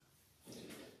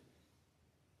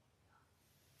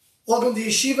Welcome to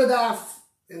Yeshiva Daf.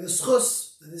 In the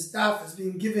schus that this daf is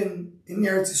being given in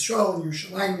Eretz Yisrael, in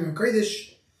Yerushalayim, in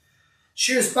Kodesh.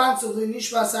 Shir responsibly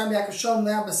Nishma Sam Yakashon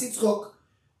Leah Basitzchok.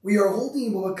 We are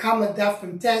holding Bava Kama Daf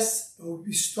Memtes, and we'll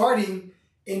be starting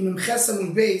in Memchesa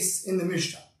Mubase in the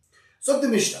Mishnah. So the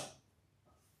Mishnah.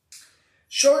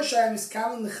 Shor Shayim is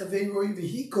Kamen Lechaveiroi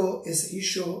Vehiko is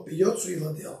Isho Beyotzri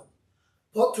Ladil.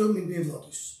 Potru Min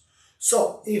Bivlodus.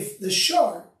 So if the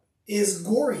shor is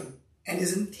goring, and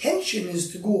his intention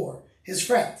is to gore his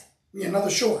friend, another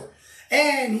shore,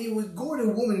 and he would gore the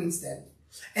woman instead,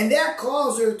 and that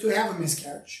caused her to have a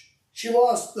miscarriage. She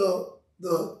lost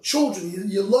the children,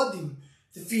 Yeladim,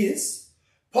 the fetus.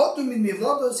 Potter min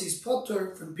mevlados, he's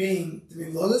potter from paying the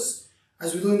mevlados.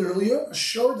 As we learned earlier, a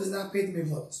shore does not pay the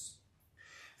mevlados.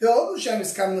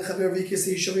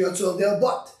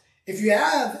 But if you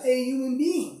have a human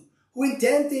being who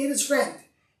intends to hit his friend,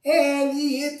 and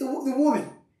he hit the woman,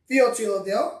 because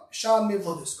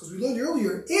we learned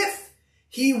earlier, if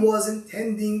he was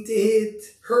intending to hit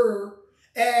her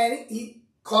and he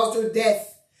caused her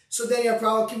death, so then you have a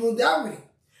problem keeping down with him.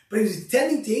 But if he's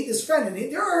intending to hit his friend and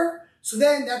hit her, so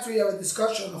then that's where you have a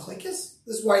discussion on Machlekes.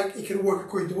 This is why it can work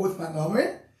according to both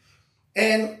man.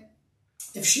 And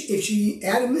if she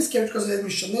had a miscarriage because of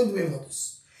Mishalim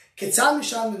Mevodos, Ketzal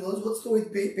Mishalim Mevodos, what's the way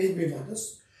it paid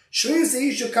Mevodos? Shri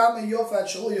Seisha Kama Yofat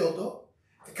Shalo Yodo,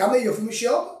 Kama Yofim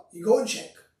Mishiyodo. You go and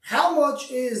check. How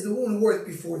much is the woman worth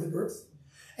before the birth?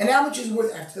 And how much is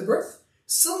worth after the birth?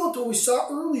 Similar to what we saw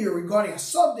earlier regarding a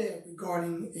Sadeh,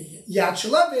 regarding a Yad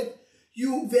Shalevet,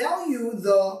 you value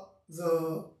the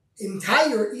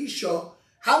entire Isha.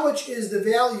 How much is the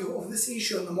value of this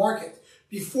Isha in the market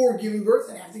before giving birth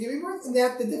and after giving birth? And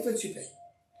that's the difference you pay.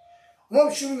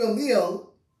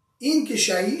 In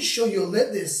Kishaisha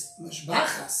Yoledis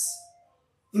Mashbachas.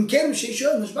 In Kem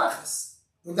Sheisha Mashbachas.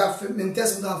 The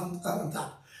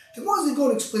more they go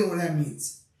and explain what that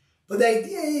means. But the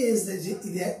idea is that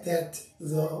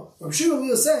the Rav Shimon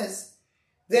Leo says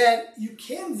that you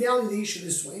can't value the issue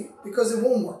this way because it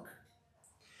won't work.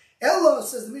 Ella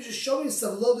says the Mishnah showing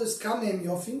savlodos kamem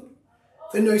yofim.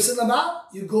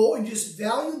 You go and just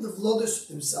value the vlodos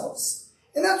themselves.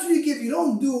 And that's what you give. You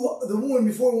don't do the woman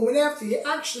before, woman after. You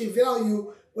actually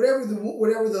value whatever the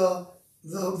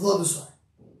vlodos are.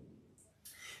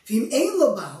 If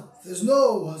there's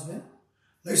no husband,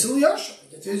 there's no Yasha.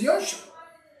 If there's Yasha,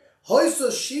 but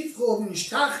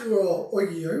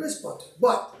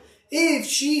if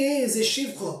she is a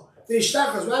shivcha, the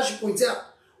ishtachar, as Rashi points out,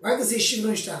 why does it say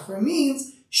shivcha ishtachar? It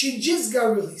means she just got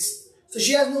released, so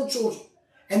she has no children.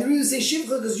 And the reason we say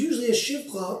shivcha because usually a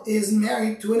shivcha is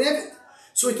married to an eved.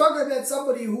 So we're talking about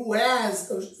somebody who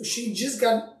she just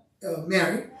got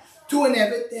married to an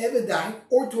eved, the eved died,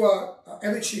 or to a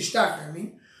eved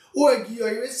shishtachar, or a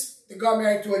Giyoris, they got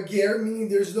married to a Ger, meaning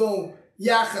there's no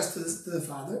Yachas to the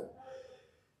father.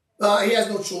 He has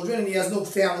no children and he has no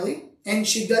family. And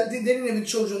they didn't have any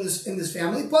children in this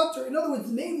family. But in other words,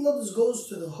 the main love goes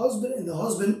to the husband and the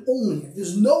husband only. If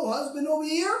there's no husband over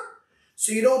here,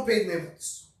 so you don't pay the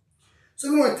mevodos. So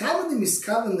the Gemara,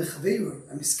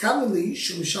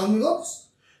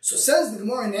 so says the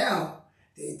Gemara now,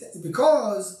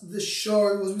 because the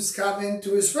shor was miskaven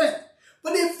to his friend.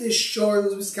 But if this shor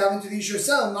was miskaven to the Isha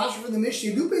herself, Masha for the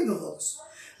Mishnah, you do pay the vlodos.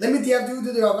 Let me tell you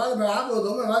to the Ravad Barava, the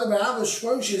Ravad Barava,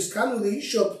 shor she is kamen to the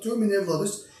Isha p'tur min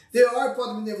vlodos. There are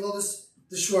part of the vlodos,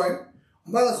 the shor.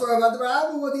 Ravad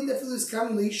Barava, what in the field is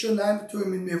kamen to the Isha nine p'tur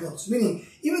min vlodos. Meaning,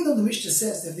 even though the Mishnah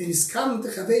says that there is kamen to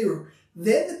Chaveiru,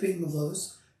 then they pay the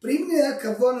vlodos, but even if they have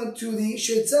kavanah to the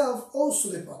Isha itself, also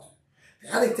they potter. The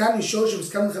Adik Tani shor she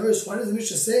was kamen to Chaveiru. So why does the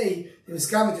Mishnah say it was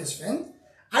kamen to his friend?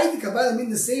 That's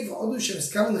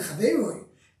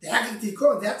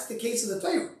the case of the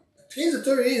Torah. The case of the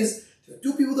Torah is there are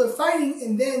two people that are fighting,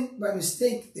 and then by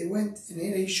mistake they went and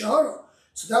hit a Ishara.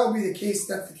 So that would be the case.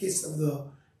 That's the case of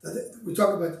we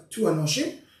talk about two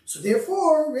Anoshim. So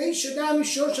therefore, so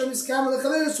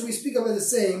we speak about the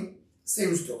same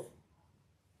story.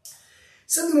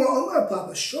 Something more.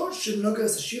 Papa shor should look at a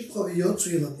shifcha v'yotzu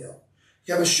yiladel.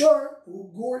 You have a shor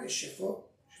who gored a shifcha,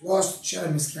 she had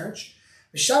a miscarriage.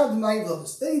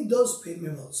 Then he does pay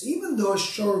mevlados. Even though a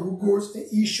shor who gores the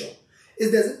isha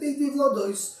doesn't pay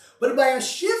mevlados, but by a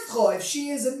shivcha, if she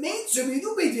is a maidservant, you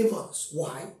do pay mevlados.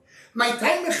 Why? My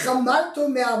time mechamarto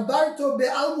me'abarto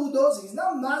be'albudos. He's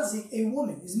not mazik a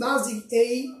woman. He's mazik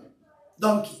a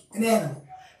donkey, an animal.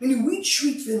 Meaning we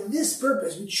treat for this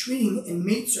purpose, we're treating a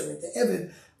maidservant, the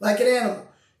eved, like an animal.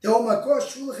 When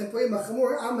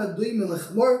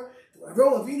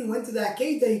Avraham Avinu went to the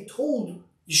Akedah, he told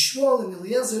Yishmael and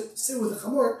Eliezer, sit with the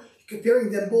Chamor,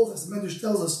 comparing them both, as the Medrash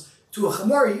tells us, to a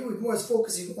chamor. Here Gemara is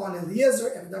focusing on Eliezer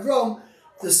and Avram.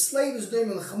 The slave is doing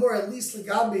the chamor, at least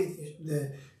legabe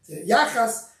the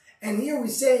yachas. And here we're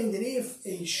saying that if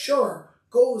a shor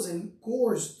goes and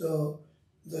gores the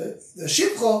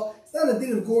shipcha, it's not a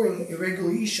din of goring a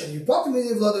regular isha. Your bottom of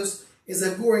vlodos is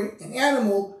a goring an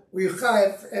animal where you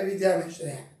chayav for every damage that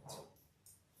happened.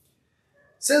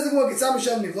 Says the Gemara, Kitzam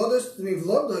Mishal Mivlodos, the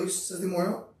Mivlodos, says the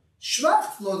Gemara,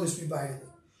 Shvach Vlodos Mibayeli.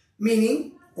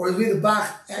 Meaning, or the way the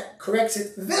Bach corrects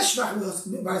it, Veshvach Vlodos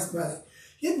Mibayeli.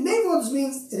 Main Vlodos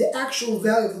means the actual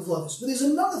value of the Vlodos. But there's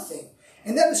another thing,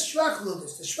 and that is Shvach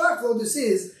Vlodos. The Shvach Vlodos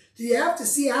is, do you have to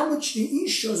see how much the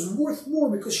Isha is worth more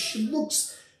because she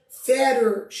looks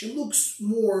fatter, she looks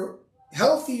more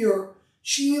healthier,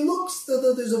 she looks,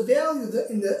 there's a value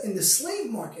in the slave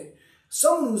market.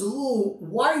 Someone who's a little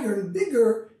wider and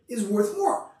bigger is worth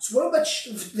more. So what about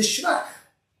the shvach?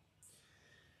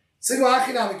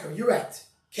 You're right.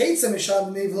 How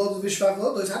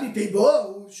do you pay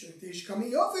both?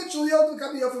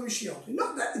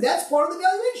 No, that's part of the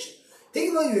valuation. Take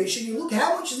a valuation, you look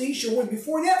how much is the Isha worth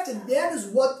before and after. That is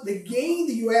what the gain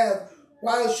that you have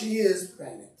while she is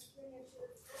pregnant.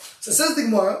 So says the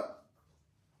Gemara,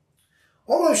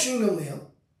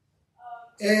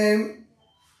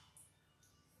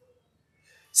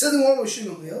 says the one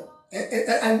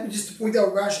and just to point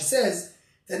out what Rashi says,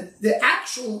 that the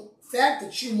actual fact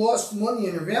that she lost money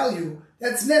in her value,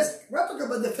 that's nezek. We're not talking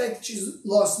about the fact that she's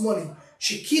lost money.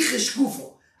 Shekichish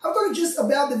gufo. I'm talking just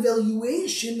about the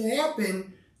valuation that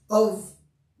happened of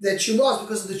that she lost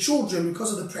because of the children,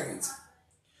 because of the pregnancy.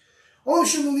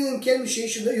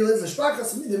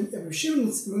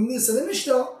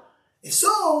 If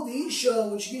so, the Isha,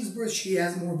 when she gives birth, she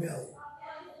has more value.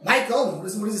 My Kama, what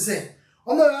does it say?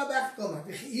 Do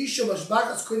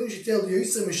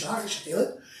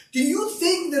you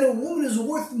think that a woman is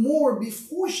worth more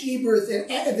before she gave birth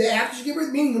and after she gave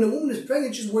birth? Meaning when a woman is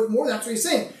pregnant, she's worth more. That's what he's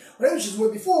saying. Whatever she's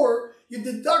worth before, you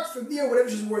deduct from there whatever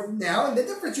she's worth now, and the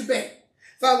difference you pay.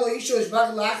 But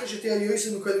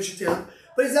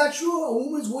it's not true. A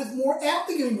woman is worth more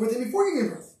after giving birth than before giving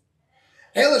birth.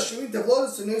 Then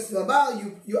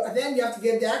you have to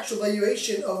get the actual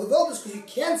valuation of the vlodos because you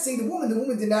can't say the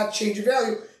woman did not change her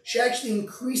value. She actually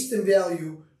increased in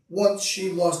value once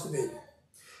she lost the baby.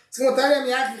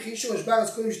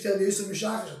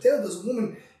 Does a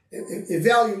woman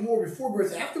value more before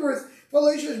birth and after birth? The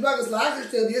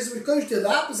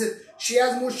opposite. She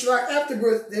has more shvach after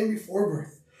birth than before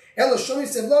birth. You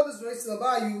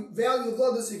value the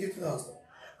vlodos you give to the husband.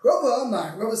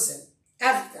 Rava said,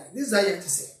 this is how you have to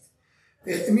say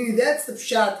it. I mean, that's the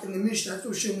pshat in the Mishnah. That's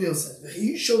what Shmuel says.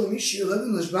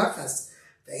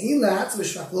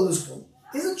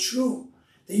 Is it true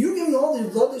that you're giving all the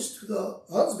vlodos to the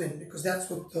husband because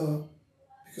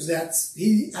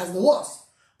he has the loss?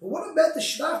 But what about the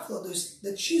shvach vlodos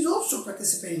that she's also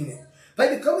participating in? By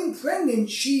becoming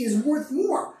pregnant, she is worth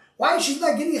more. Why is she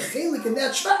not getting a chelik in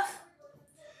that shvach?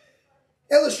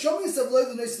 So that's what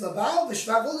the Mishnah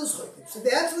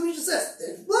says.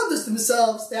 The vlodos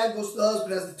themselves, that goes to the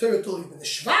husband as the Torah told you. But the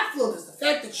shvach vlodos, the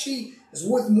fact that she is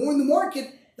worth more in the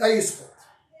market, that is split.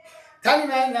 Tani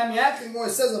Nami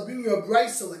says, I'll bring you a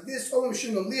brisa like this.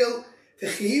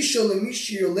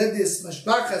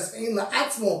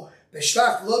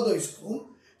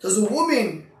 Does a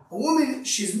woman, a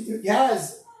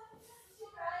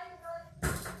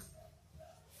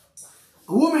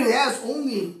woman has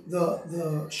only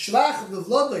the shvach of the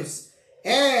vlodos,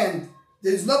 and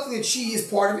there's nothing that she is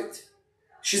part of it.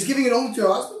 She's giving it only to her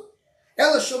husband.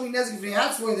 Ella showing nezek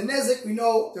for the nezek. We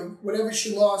know that whatever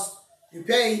she lost, you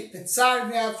pay the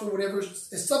tsar for whatever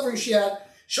suffering she had.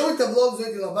 Showing the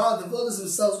vlodos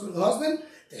themselves go to the husband.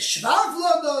 The shvach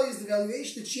vlodo is the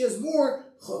valuation that she has more.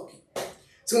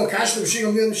 So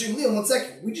 1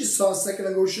 second. We just saw a second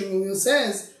ago. Shmuel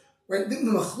says. Right, the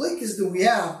machlokes that we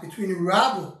have between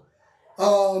Rabba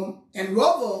and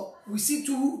Rava, we see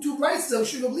two prices of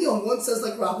Shimon Leon. One says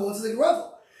like Rabba, one says like Rava.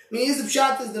 I mean, here's the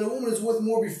pshat is that a woman is worth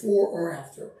more before or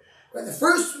after. Right, the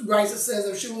first price says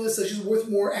that Shimon says she's worth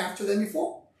more after than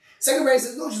before. Second price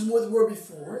says no, she's worth more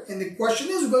before. And the question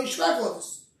is, we're going to shvach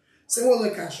vlodos. Second one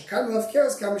like kasha, kama of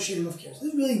keres, kama shirim of keres.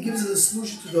 This really gives us a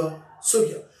solution to the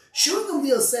sugya. Shimon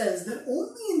Leon says that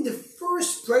only in the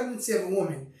first pregnancy of a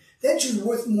woman, then she's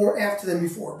worth more after than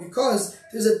before because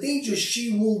there's a danger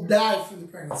she will die from the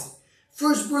pregnancy.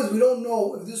 First birth, we don't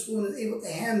know if this woman is able to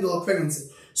handle a pregnancy.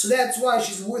 So that's why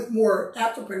she's worth more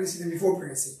after pregnancy than before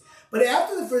pregnancy. But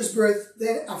after the first birth,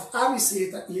 then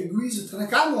obviously he agrees with Bava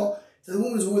Kama that the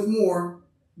woman is worth more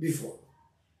before.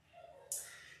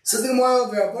 So the Gemara,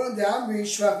 according to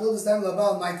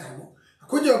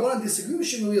Rabbanan, disagree with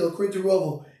Shmuel, according to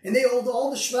Rava, and they hold all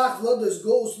the shvach v'lodos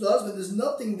goes to the husband. There's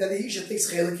nothing that the isha takes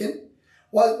chelik in.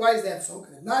 Why is that so?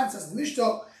 Because if not, it says the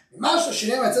Mishnah. It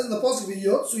says in the pasuk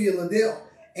v'yotzu yeladeo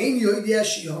ein yoidea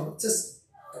shihor. It says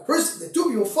a person, the two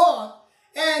people fought,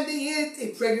 and they hit a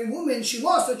pregnant woman. She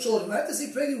lost her children. I have to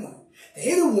say pregnant woman. They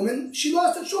hit a woman. She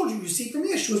lost her children. You see from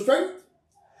here, she was pregnant.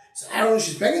 So I don't know if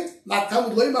she's pregnant. Why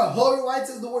it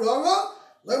says the word hora?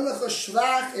 A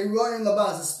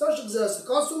special zera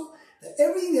that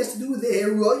everything that has to do with the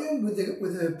heroyim, with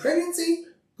the pregnancy,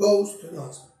 goes to the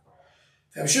husband.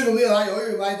 What is going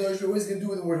to do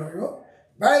with the word hora?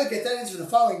 By the answer to the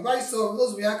following brayso,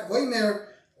 those we have oimer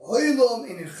oilom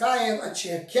in chayev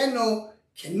atchekeno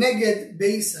keneged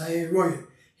beis haheroyim.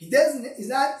 He's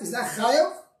not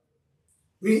chayev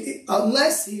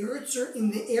unless he hurts her in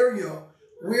the area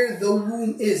where the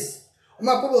womb is. Any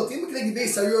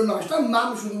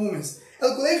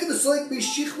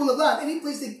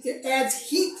place that adds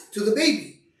heat to the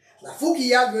baby. In other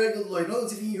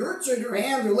words, if he hurts her in her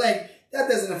hand or leg, that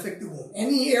doesn't affect the womb.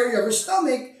 Any area of her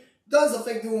stomach does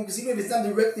affect the womb, because even if it's not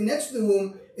directly next to the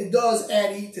womb, it does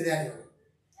add heat to that area.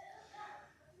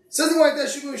 Something like that,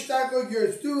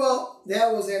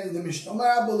 that was the end of the Mishnah.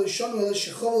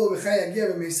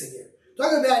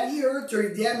 Talking about he hurt her,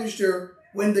 he damaged her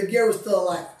when the ger was still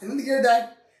alive. And then the ger died.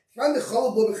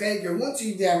 Once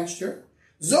he damaged her,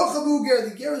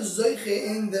 the ger is zoiche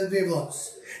in the vevlos.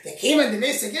 They came and the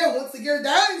mesa ger. Once the ger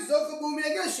died,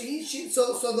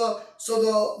 so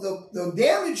the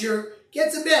damager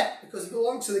gets it back because it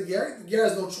belongs to the ger. The ger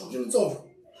has no children. It's over.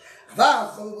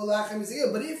 But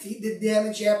if the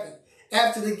damage happened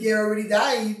after the ger already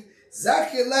died,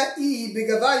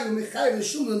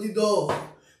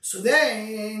 so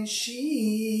then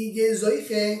she gets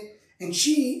zoiche, and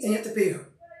you have to pay her.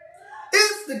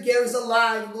 If the ger is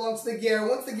alive, it belongs to the ger.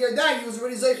 Once the ger died, he was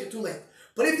already zoiche, too late.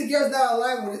 But if the ger is not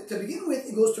alive to begin with,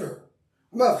 it goes to her.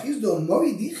 Which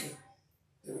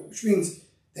means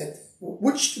that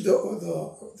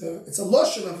it's a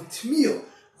lashon of a tmil,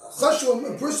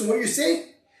 a person. What do you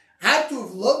say? Hatu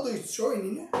of ladois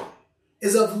shorin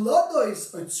is of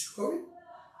ladois or shorin,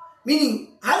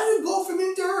 meaning how did it go from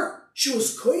him to her? She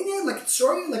was koine, like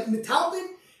tzorin, like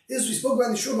metalbin. This we spoke about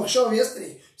in the Shur Machshav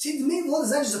yesterday. See, the main law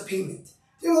is not just a payment.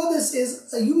 The main law is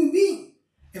a human being.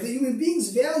 If the human being's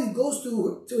value goes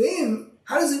to him,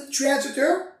 how does it transfer to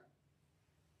her?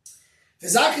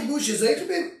 If the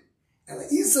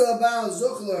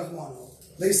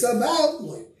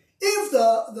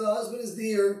husband is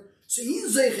there, so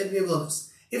he's zeichet v'yevlados.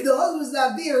 If the husband is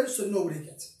not there, so nobody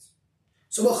gets it.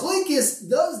 So machlokes,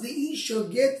 does the isha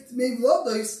get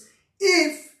v'yevlados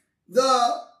if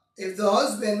the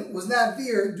husband was not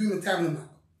there during the time of the month?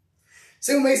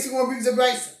 Same way, someone brings a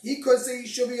brayso. He could say he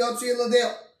should be out to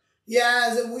Yeladel.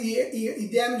 He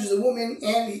damages a woman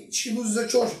and she loses her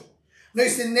children. He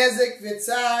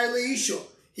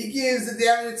gives the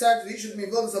damage to the isha to make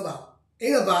v'yevlados about.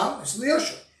 Ein abal, it's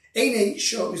liyosha. Ein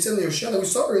isha, we said liyosha that we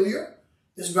saw earlier.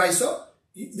 This brayso,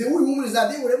 the woman is not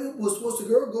there. Whatever was supposed to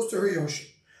go goes to her yosha.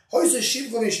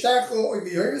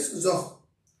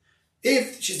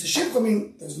 If she's a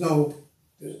shivcha, there's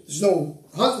no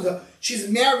husband. She's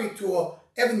married to a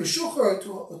Evan Meshucha or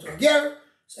to a ger,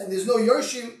 and there's no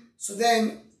yoshim. So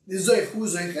then the zoich,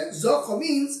 who's zoich? Zocha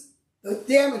means the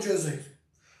damager zoich.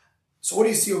 So what do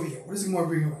you see over here? What does the Gemara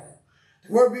bring around? The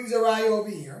Gemara brings a raya over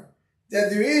here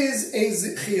that there is a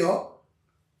zichia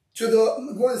to the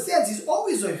Gemara understands he's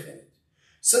always zoich in it.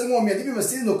 So the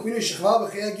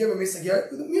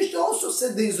Mishnah also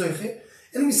said they zoich.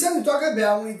 And we said we talk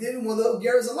about when he did it while the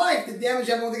ger is alive, the damage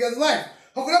happened when the ger is alive.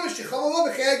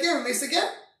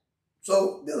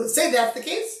 So let's say that's the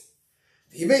case.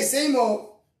 He may say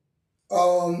more.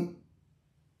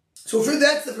 So for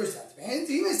that's the first time. And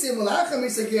he may say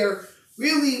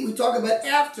really we talk about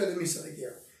after the misa the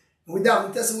ger. And we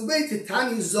down the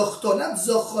tani zochto, not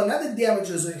zocho, not the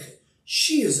damager zoiche.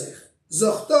 She is zoiche.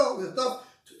 Zochto with the top.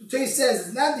 Today says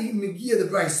it's not the megia the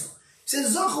brayso.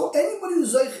 Says Zocho, anybody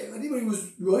who's Zoiche, anybody who's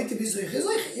right to be Zoiche is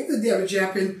Zoiche. If the damage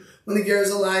happened when the ger is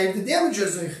alive, the damager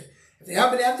is Zoiche. If it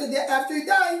happened after he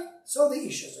died, so the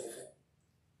Isha is Zoiche.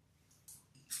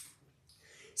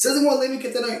 Says the more Lemi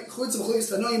Ketanoi, Chutz B'Chulgis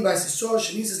Tanoim by Sisor,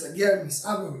 Shenisis Lager,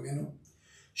 Mis'av Mimenu.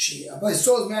 By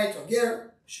Sisor is married to a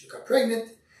ger, she got pregnant.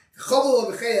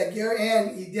 Chobol B'Chei Ager,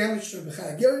 and he damaged her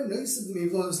B'Chei Ager, no Yisab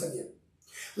Mivlodos Lager.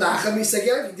 La'achar Misa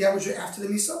Ger, he damaged her after the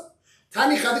Misa.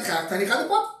 Tani Chadikach, Tani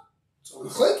Chadikach. So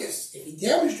if he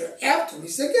damaged her after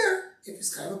Misa Ger, if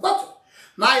he's kind of a butter.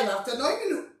 My after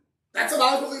Noimenu. That's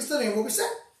about what we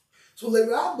said. So Le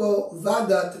Rabbo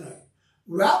Vada Tanoi.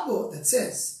 Rabbo that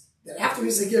says that after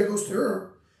Misa Ger goes to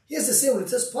her, he has to say when it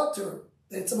says potter,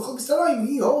 that it's a machlokes tanoim.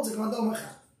 He holds a kavana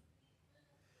mechad.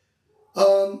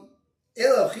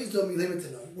 Ela Chizda milim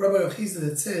tanoim. What about Chizda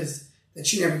that says that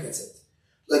she never gets it?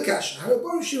 Look, Kasha,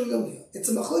 it's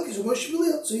a machlokes of Moshe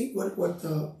Gamliel. So what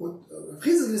Chizda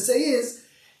is going to say is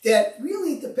that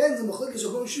really it depends on machlokes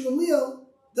of Moshe Gamliel.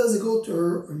 Does it go to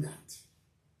her or not?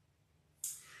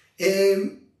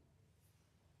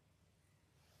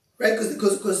 Right,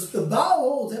 because the Baal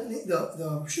holds everything, the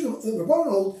Rabbanan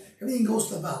hold everything goes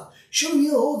to the Baal. Shimon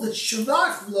holds that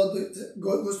Shavach blood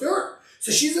goes to her,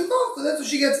 so she's involved, so that's what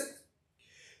she gets it.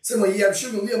 So when you have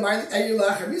Shimon if the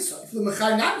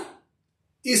Mechai Nami,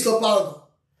 Islo Palago,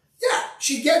 yeah,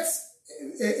 she gets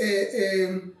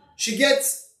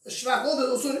Shavach blood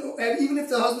also, even if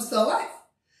the husband's still alive.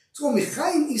 So when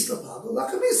Mechai Islo Palago,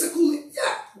 Lachamisa Kuli,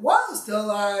 yeah, while he's still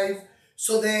alive,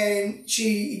 so then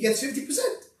he gets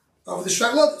 50%. Of the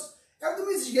Shvach after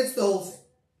Misa, she gets the whole thing.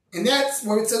 And that's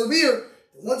where it says over here,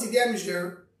 that once he damaged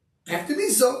her, after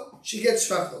Misa, she gets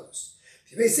Shvach Lotus.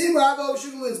 If they say, it's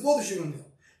both the Shvach Lotus.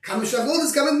 Come Shvach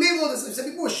Lotus, come in Mei Lotus. I've said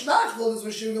before, Shvach Lotus,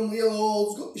 where Shvach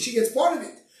Lotus, she gets part of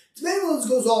it. Mei Lotus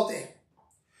goes all day.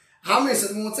 Hammer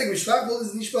says, one second, Shvach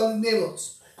Lotus is Nishbal in Mei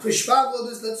Lotus. For Shvach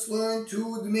Lotus, let's learn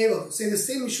to the Mei Lotus. Say the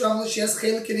same Shvach Lotus, she has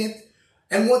Chelik in it,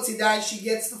 and once he dies, she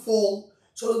gets the full.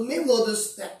 So the Mei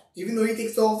Lotus, that even though he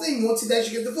takes the whole thing, once he dies,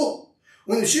 she gets the full.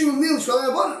 When the Shimon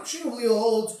Gamliel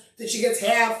holds that she gets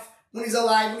half when he's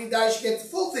alive. When he dies, she gets the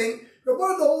full thing.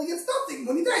 Rabbanan only gets nothing.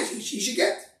 When he dies, she should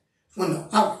get. Well, no.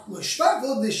 She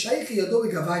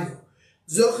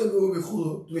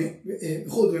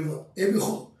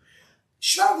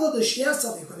has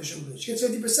something. She gets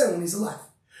 50% when he's alive.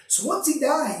 So once he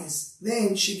dies,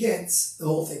 then she gets the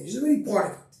whole thing. She's already part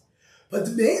of it. But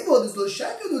the Be'evod is lo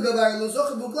shaykah do gavar lo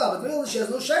zocha bukla. But she has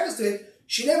no shaykas to it.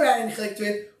 She never had any chilek to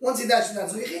it. Once he dies, she's not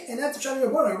zoiche. And that's the Shani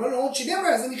Rabbanan. Rabbanan, she never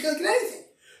has any chilek in anything.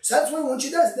 So that's why when she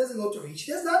does, it doesn't go to her.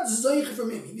 She does not zoiche from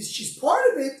him. Because she's part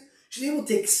of it, she's able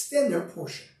to extend her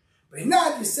portion. But if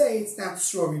not, you say it's not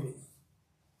srori meaning.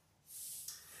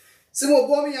 Someone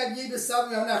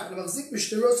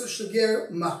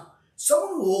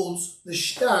who holds the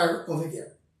shtar of a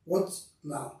ger. What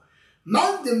now?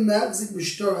 Man the magzik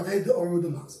b'shtar had the oru the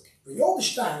magzik. When you hold the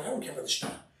shtar, I don't care about the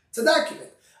shtar. It's a document.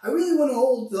 I really want to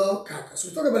hold the karka. So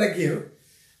we talk about a ger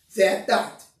that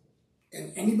died.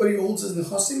 And anybody who holds it in the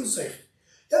chosim is seich.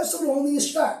 You have someone holding a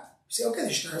shtar. You say, okay,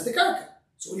 the shtar is the karka.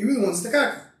 So what you really want is the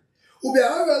karka.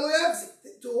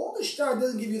 To hold the shtar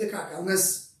doesn't give you the karka,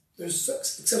 unless there's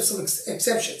some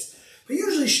exceptions. But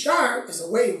usually shtar is a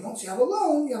way, once you have a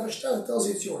loan, you have a shtar that tells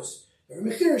you it's yours. You have a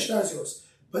mechir, shtar is yours.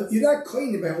 But you're not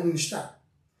coining by holding the shtar.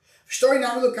 Shtar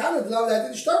now look at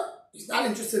the shtar. He's not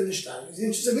interested in the shtar. He's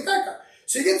interested in the karka.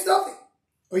 So he gets nothing.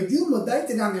 Or you deal with that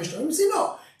and shtar. You say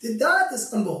no. The dad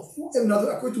is on both.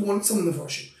 Another, according to some of the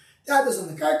version, dad is on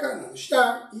the karka and on the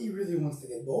shtar. He really wants to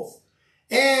get both.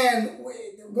 And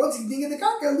once he didn't get the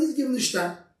karka, at least give him the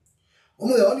shtar.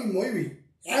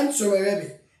 Answer my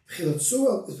Rebbe.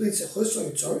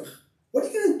 What are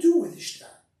you going to do with the shtar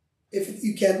if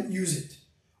you can't use it?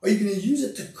 Are you going to use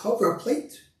it to cover a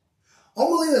plate?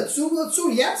 Yes,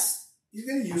 you're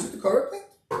going to use it to cover a plate.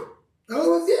 In other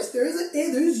words, yes, there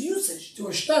is usage to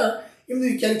a shtar, even though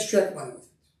you can't extract money with it.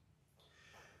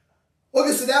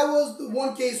 Okay, so that was the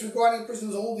one case regarding a person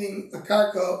who's holding a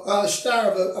karka, a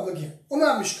shtar of a ger.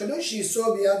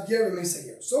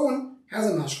 Someone has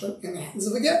a mashkan in the hands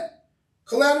of a ger.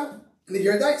 Collateral, and the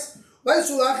ger dies. Because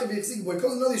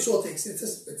another Yisrael takes it.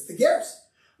 It's the ger's.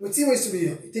 What's the ways to be?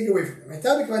 You take it away from them.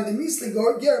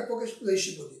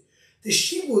 The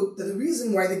shibud, that the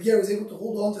reason why the ger was able to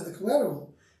hold on to the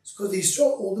collateral is because the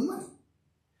Yisrael owed the money.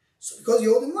 So because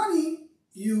you owe the money,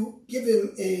 you give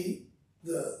him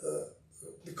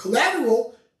the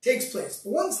collateral takes place.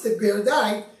 But once the ger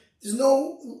died, there's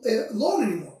no loan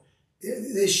anymore.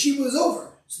 The shibud is over.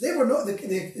 So therefore,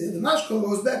 the mashkal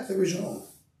goes back to the original owner.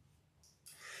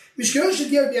 Mishkaron should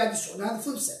ger b'yad Yisrael. Now the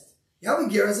flip side. You have a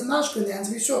ger as a mashkal in the hands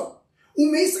of Yisrael.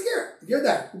 Umeis the ger. The ger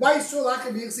died. Ubai Yisrael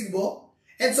acher b'yichzik bo.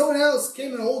 And someone else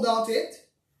came and hold on to it.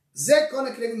 Zek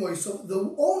kona k'neged mo. So the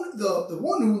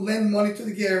one who lent money to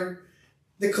the ger,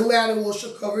 the collateral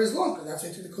should cover his loan, because that's why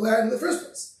he took the collateral in the first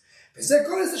place. But Zek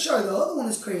kona is the shar. The other one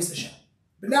is claims the shar,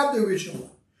 but not the original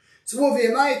one. So why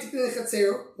is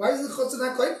the chotzer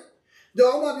not claimed?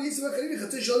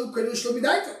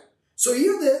 So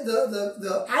here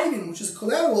the item, which is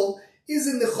collateral, is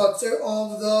in the chotzer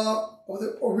of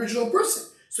the original person.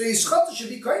 So his chotzer should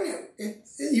be koine,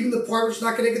 even the part which is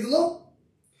not going to get the loan.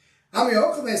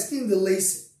 The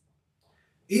lace.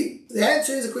 The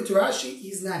answer is according to Rashi,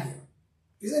 he's not here.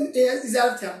 He's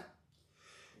out of town.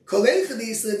 Anytime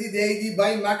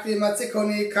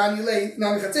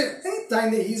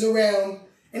that he's around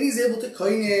and he's able to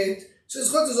coin it, so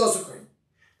his chutz is also coin.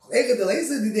 But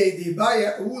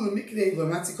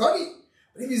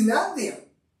if he's not there,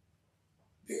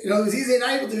 in other words, he's not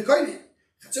able to be coin it.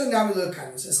 So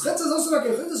his chutz is also not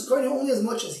coin. Chutz is coin only as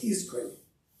much as he's coin.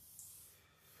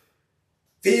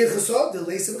 And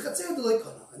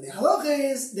the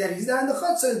halacha is that he's not in the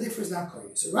chutzah, therefore he's not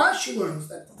kohen. So Rashi learns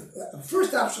that the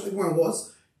first option the Gemara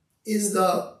is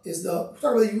the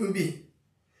talk about the human being.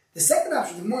 The second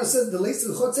option, the Gemara says the lace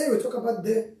of the chutzah, we talk about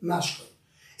the mashkon.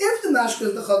 If the mashkon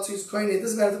is the chutzah is kohen, it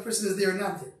doesn't matter if the person is there or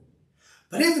not there.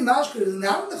 But if the mashkon is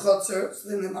not in the chutzah, so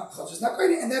then the chutzah is not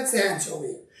kohen, and that's the answer over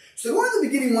here. So the one in the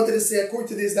beginning wanted to say, according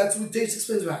to this, that's what Teish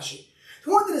explains Rashi. He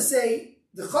wanted to say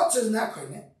the chutzah is not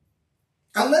kohen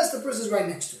unless the person is right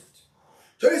next to it.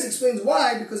 Torres explains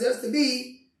why, because it has to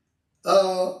be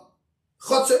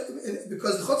chotzer,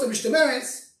 because the chotzer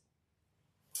mishtameres,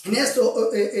 and has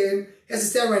to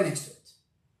stand right next to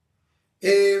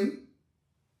it.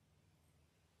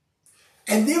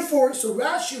 And therefore, so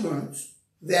Rashi learns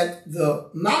that the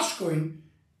mashkoin,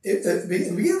 in the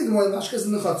beginning of the Gemara, the mashkoin is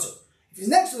in the chotzer. If he's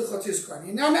next to the chotzer, he's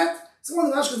kohen. Now not, so when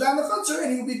the mashkoin is down the chotzer,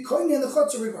 and he will be kohen in the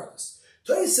chotzer regardless.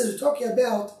 Torres says we're talking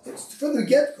about, from the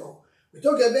get-go, we're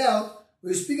talking about,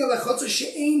 we're speaking about chotzer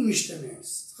she'ein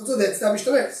mishtameres. Chotzer that's not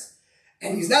mishtameres.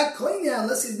 And he's not kohen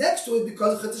unless he's next to it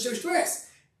because of chotzer she'mishtameres.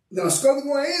 The maskor of the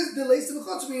Gemara is the lace of the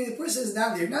chotzer, meaning the person is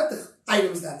not there, not the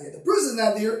item is not there. The person is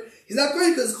not there, he's not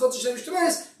kohen because of chotzer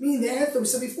she'mishtameres, meaning the answer we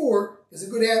said before is a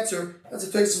good answer. That's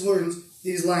what Tosfos learns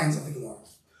these lines of the Gemara.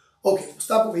 Okay, we'll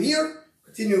stop over here,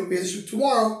 continue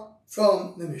tomorrow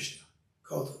from the Mishnah.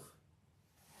 Kol tov.